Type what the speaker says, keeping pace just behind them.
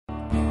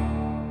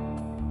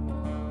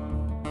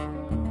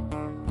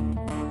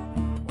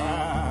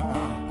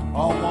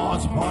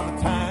Once upon a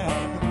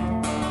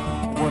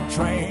time, one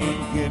train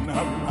getting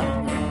up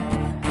like that.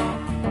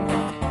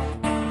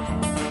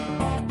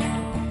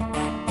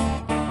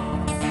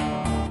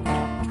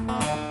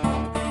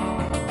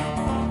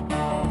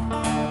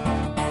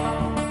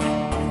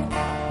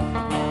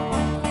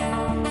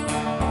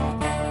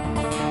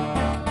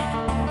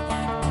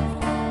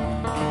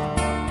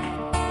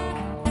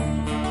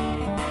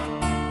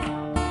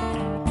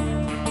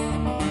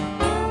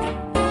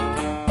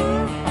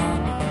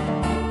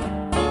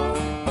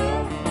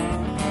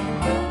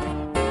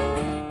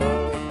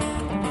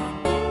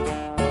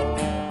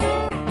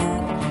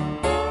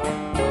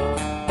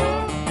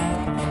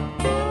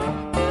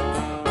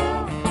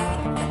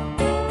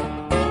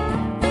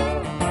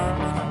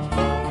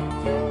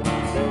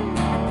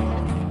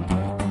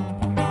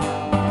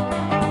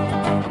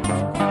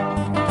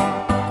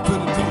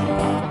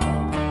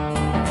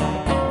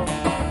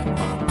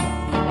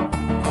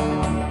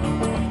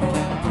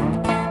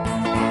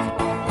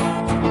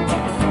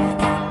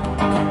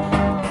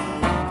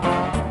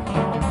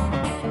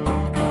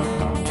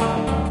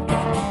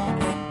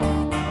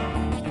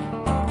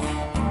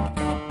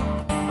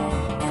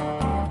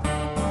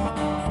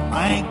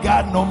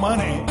 No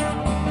money,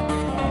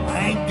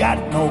 I ain't got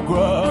no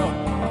grub.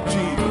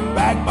 Gee,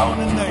 backbone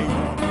and nail,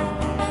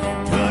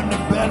 turn the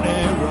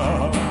belly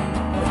rub.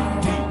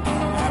 Deep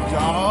after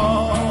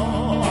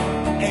all,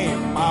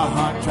 ain't my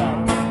heart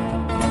child.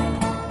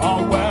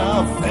 Oh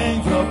well,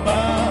 things are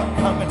about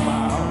coming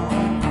my way.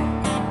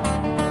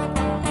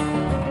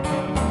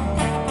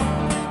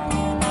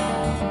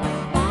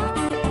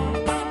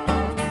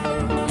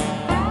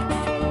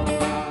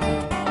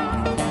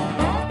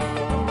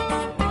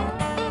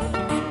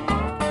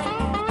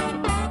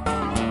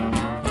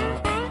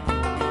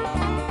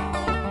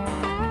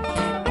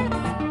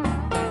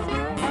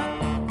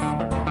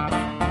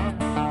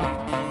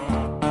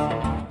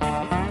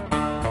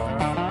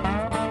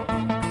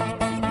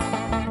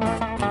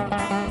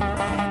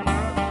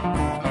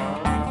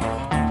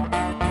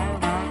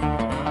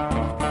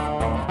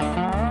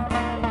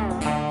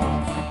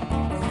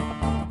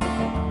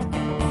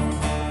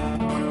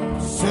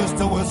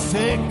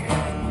 Sick,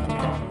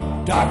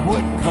 Doc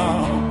wouldn't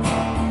come.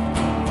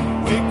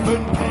 We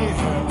couldn't pay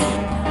her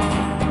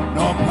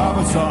no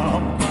proper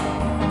sum.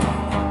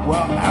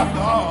 Well, after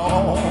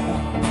all,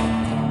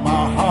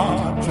 my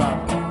heart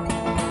dropped.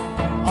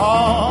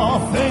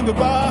 Oh, think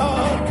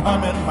about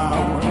coming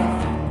my way.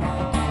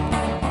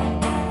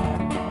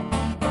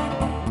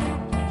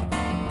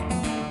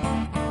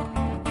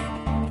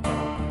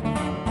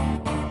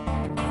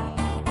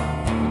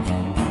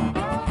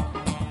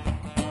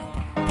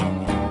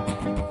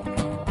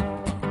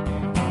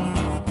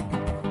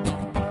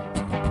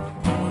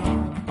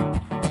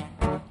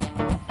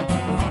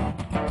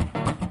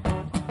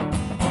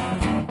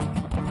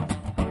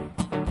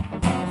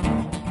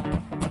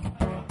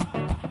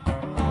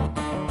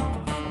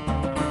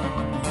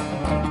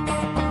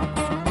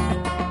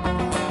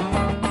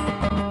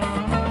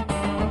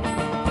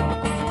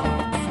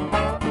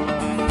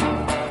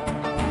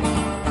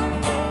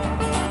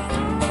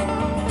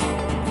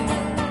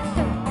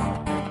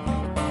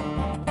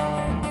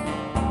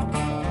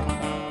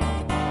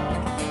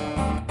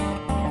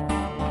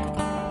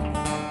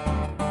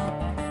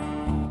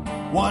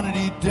 One of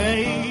these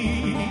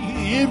days,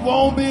 it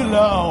won't be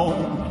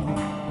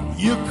long.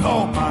 You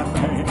call my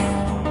name,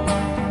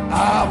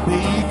 I'll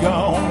be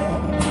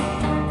gone.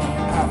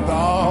 After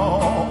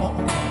all,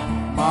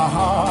 my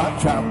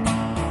heart trapped.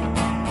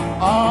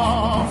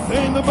 Oh,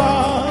 think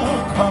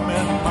about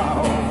coming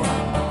my way.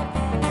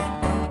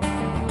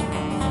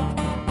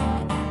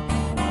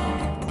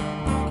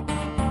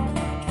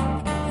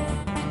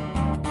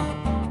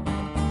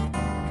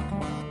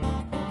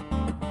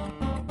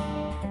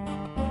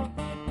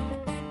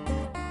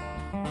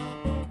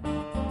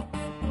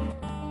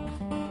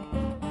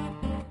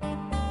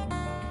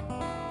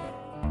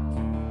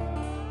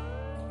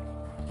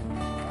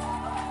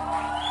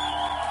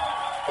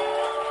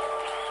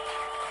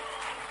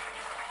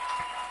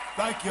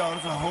 Thank y'all.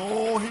 There's a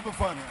whole heap of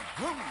fun here.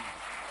 Woo.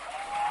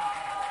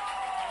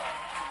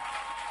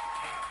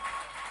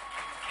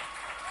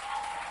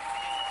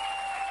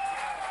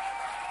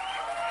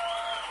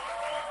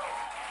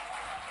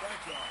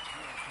 Thank y'all.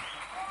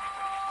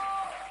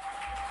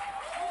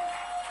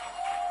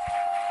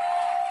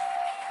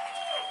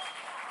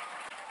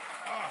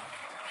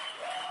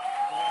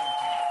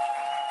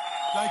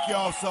 Thank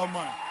y'all so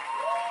much.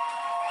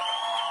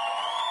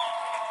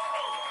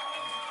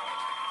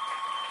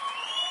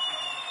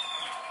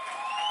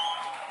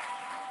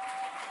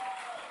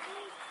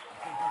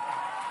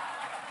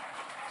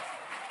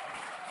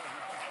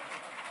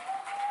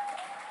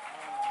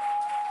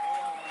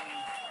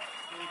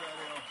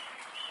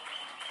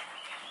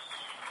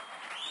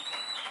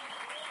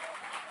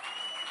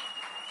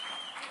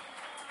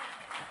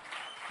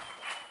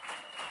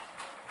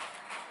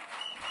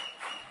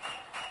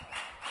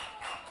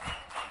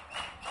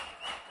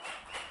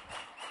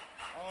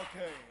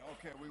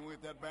 Okay, we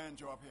with that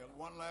banjo up here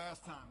one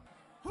last time.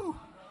 Whew.